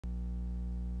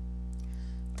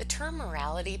The term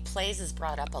morality plays is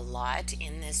brought up a lot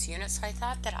in this unit, so I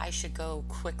thought that I should go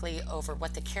quickly over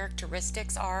what the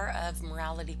characteristics are of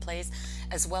morality plays,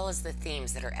 as well as the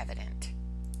themes that are evident.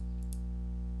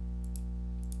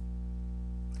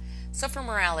 So for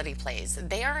morality plays,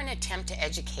 they are an attempt to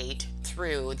educate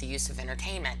through the use of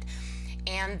entertainment.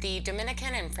 And the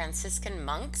Dominican and Franciscan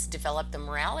monks developed the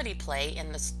morality play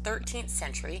in the 13th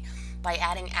century by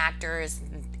adding actors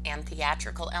and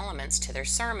theatrical elements to their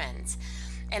sermons.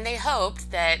 And they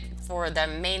hoped that for the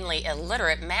mainly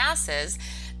illiterate masses,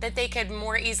 that they could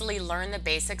more easily learn the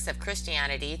basics of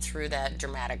Christianity through the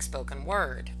dramatic spoken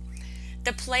word.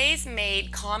 The plays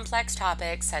made complex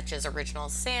topics such as original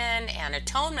sin and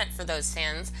atonement for those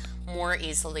sins more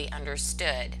easily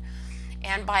understood.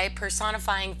 And by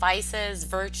personifying vices,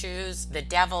 virtues, the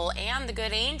devil, and the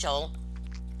good angel,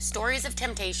 stories of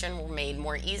temptation were made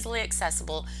more easily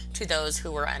accessible to those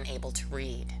who were unable to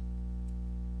read.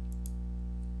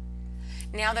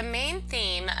 Now, the main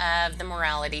theme of the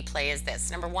morality play is this.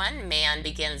 Number one, man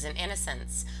begins in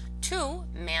innocence. Two,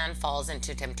 man falls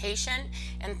into temptation.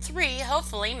 And three,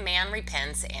 hopefully, man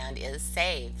repents and is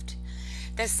saved.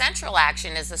 The central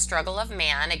action is the struggle of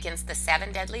man against the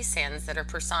 7 deadly sins that are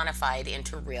personified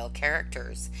into real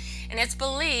characters. And it's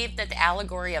believed that the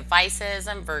allegory of vices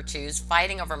and virtues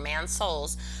fighting over man's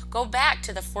souls go back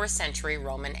to the 4th century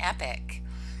Roman epic.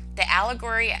 The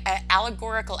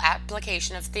allegorical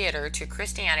application of theater to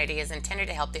Christianity is intended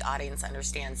to help the audience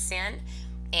understand sin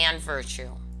and virtue.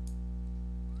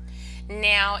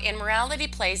 Now, in morality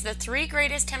plays, the 3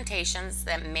 greatest temptations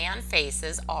that man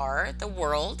faces are the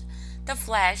world, the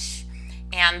flesh,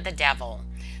 and the devil.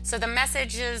 So the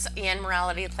messages in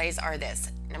morality plays are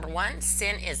this. Number 1,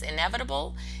 sin is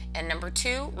inevitable. And number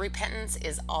 2, repentance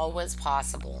is always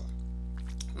possible.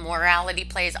 Morality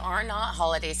plays are not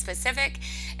holiday specific,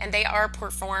 and they are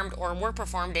performed or were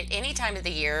performed at any time of the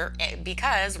year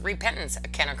because repentance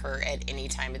can occur at any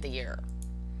time of the year.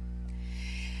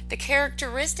 The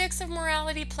characteristics of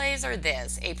morality plays are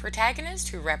this: a protagonist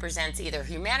who represents either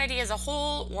humanity as a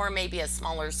whole or maybe a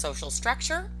smaller social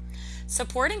structure.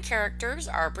 Supporting characters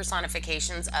are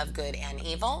personifications of good and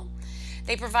evil.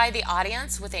 They provide the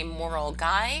audience with a moral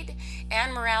guide,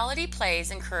 and morality plays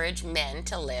encourage men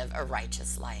to live a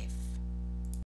righteous life.